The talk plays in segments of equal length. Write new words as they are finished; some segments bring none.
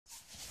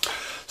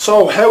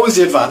So, how was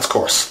the advanced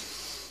course?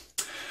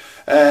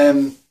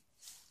 The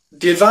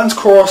advanced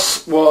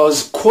course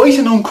was quite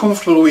an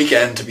uncomfortable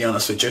weekend, to be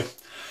honest with you.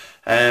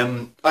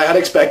 I had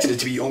expected it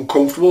to be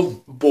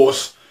uncomfortable,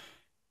 but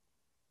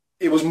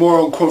it was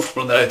more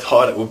uncomfortable than I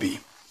thought it would be.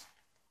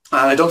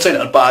 And I don't say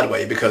that in a bad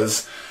way,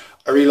 because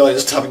I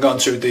realised, having gone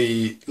through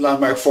the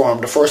landmark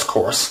forum, the first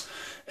course,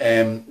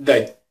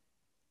 that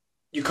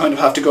you kind of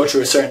have to go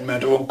through a certain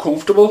amount of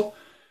uncomfortable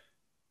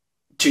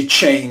to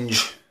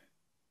change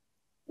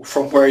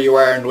from where you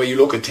are and the way you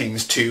look at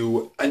things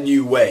to a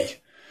new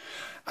way.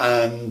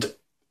 And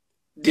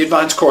the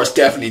advanced course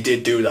definitely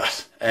did do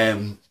that.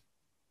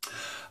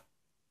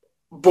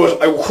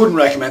 But I couldn't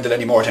recommend it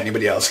anymore to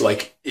anybody else.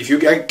 Like, if you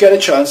get a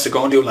chance to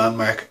go and do a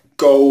landmark,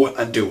 go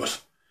and do it.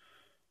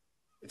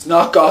 It's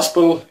not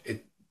gospel.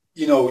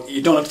 You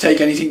don't have to take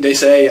anything they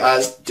say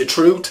as the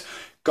truth.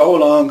 Go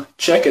along,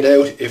 check it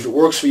out. If it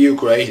works for you,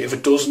 great. If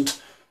it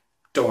doesn't,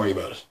 don't worry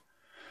about it.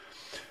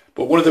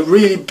 But one of the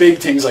really big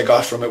things I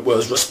got from it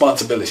was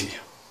responsibility.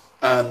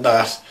 And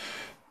that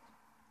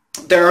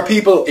there are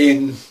people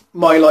in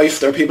my life,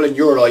 there are people in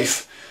your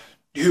life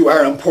who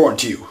are important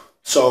to you.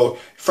 So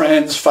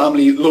friends,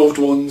 family, loved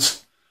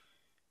ones,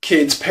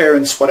 kids,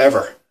 parents,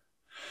 whatever.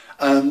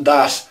 And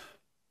that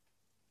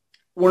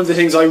one of the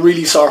things I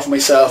really saw for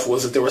myself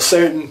was that there were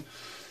certain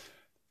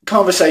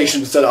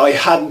conversations that I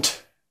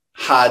hadn't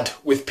had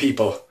with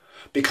people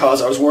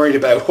because I was worried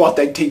about what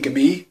they'd think of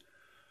me.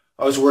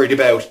 I was worried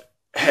about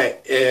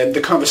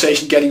the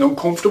conversation getting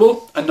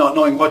uncomfortable and not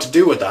knowing what to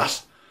do with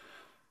that.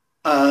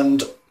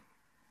 And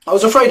I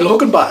was afraid of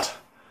looking bad.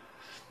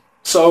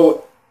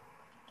 So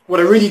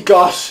what I really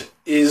got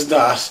is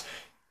that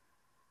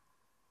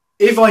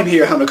if I'm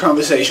here having a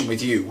conversation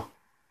with you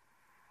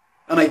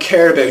and I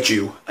care about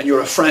you and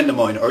you're a friend of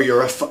mine or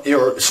you're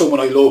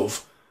someone I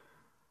love,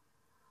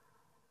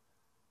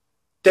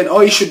 then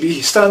I should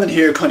be standing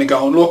here kind of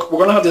going, look, we're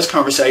going to have this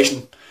conversation.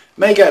 It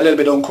may get a little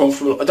bit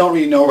uncomfortable. I don't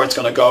really know where it's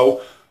going to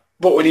go,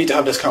 but we need to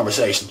have this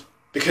conversation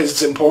because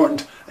it's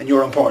important and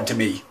you're important to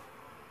me.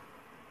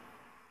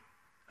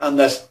 And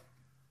that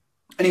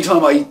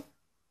anytime I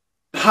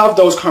have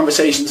those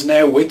conversations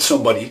now with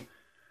somebody,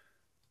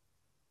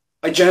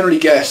 I generally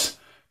get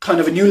kind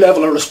of a new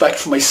level of respect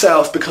for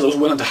myself because I was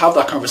willing to have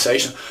that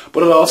conversation,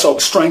 but it also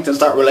strengthens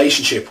that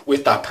relationship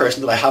with that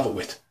person that I have it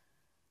with.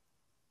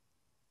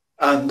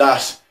 And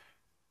that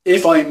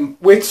if I'm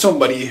with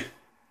somebody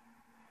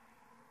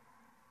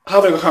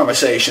having a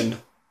conversation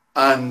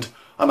and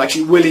I'm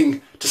actually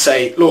willing to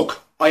say, look,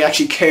 I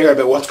actually care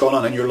about what's going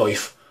on in your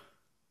life.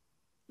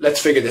 Let's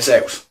figure this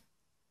out.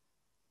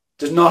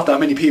 There's not that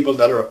many people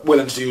that are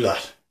willing to do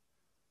that.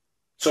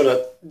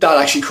 So that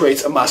actually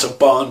creates a massive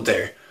bond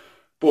there.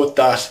 But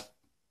that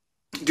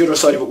the other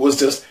side of it was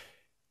just,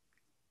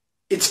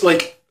 it's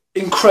like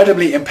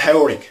incredibly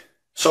empowering.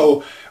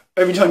 So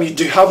every time you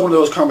do have one of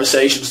those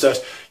conversations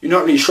that you're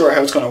not really sure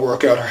how it's going to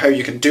work out or how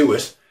you can do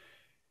it,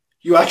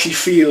 you actually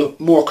feel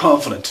more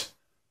confident,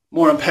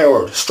 more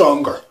empowered,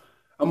 stronger,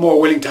 and more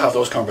willing to have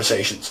those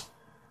conversations.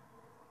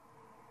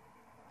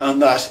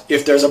 And that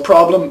if there's a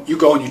problem, you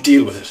go and you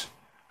deal with it,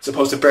 as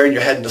opposed to burying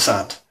your head in the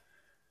sand.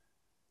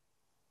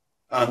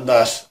 And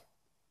that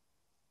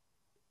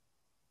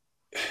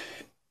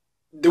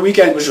the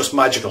weekend was just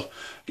magical.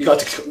 You got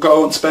to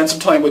go and spend some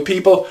time with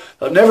people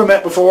that I've never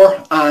met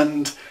before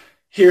and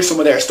hear some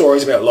of their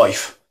stories about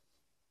life.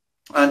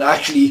 And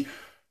actually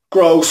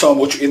grow so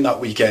much in that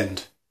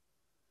weekend.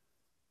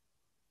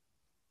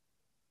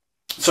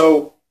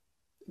 So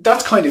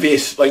that's kind of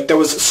it. Like, there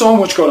was so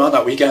much going on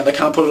that weekend. I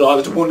can't put it all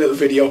into one little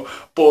video,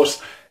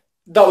 but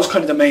that was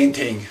kind of the main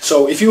thing.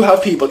 So if you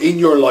have people in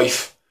your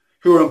life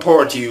who are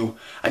important to you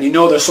and you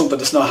know there's something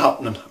that's not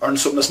happening or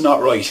something that's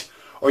not right,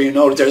 or you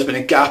know that there's been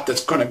a gap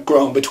that's kind of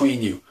grown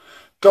between you,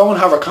 go and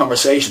have a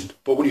conversation.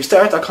 But when you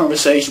start that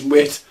conversation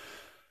with,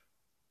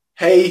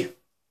 hey,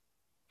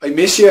 I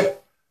miss you,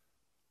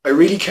 I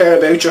really care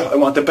about you, I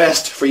want the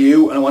best for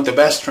you and I want the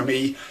best for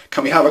me,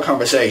 can we have a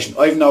conversation?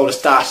 I've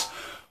noticed that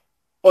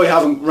I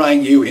haven't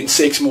rang you in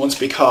 6 months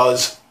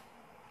because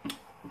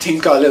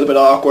things got a little bit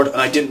awkward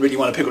and I didn't really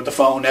want to pick up the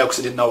phone now because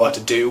I didn't know what to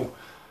do.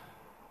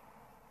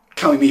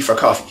 Can we meet for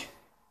coffee?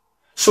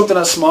 Something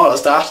as small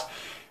as that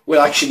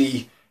will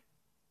actually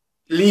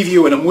leave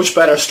you in a much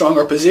better,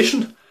 stronger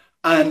position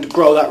and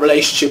grow that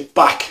relationship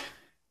back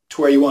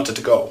to where you want it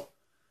to go.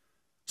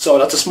 So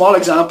that's a small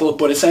example,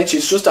 but essentially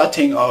it's just that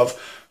thing of,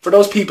 for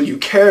those people you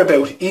care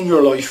about in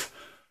your life,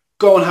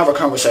 go and have a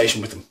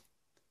conversation with them.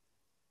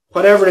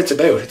 Whatever it's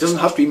about, it doesn't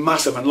have to be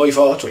massive and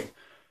life-altering.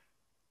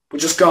 But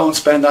just go and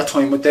spend that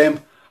time with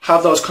them,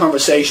 have those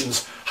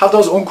conversations, have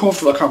those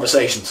uncomfortable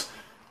conversations.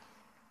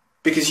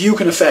 Because you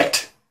can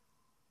affect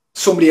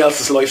somebody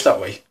else's life that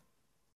way.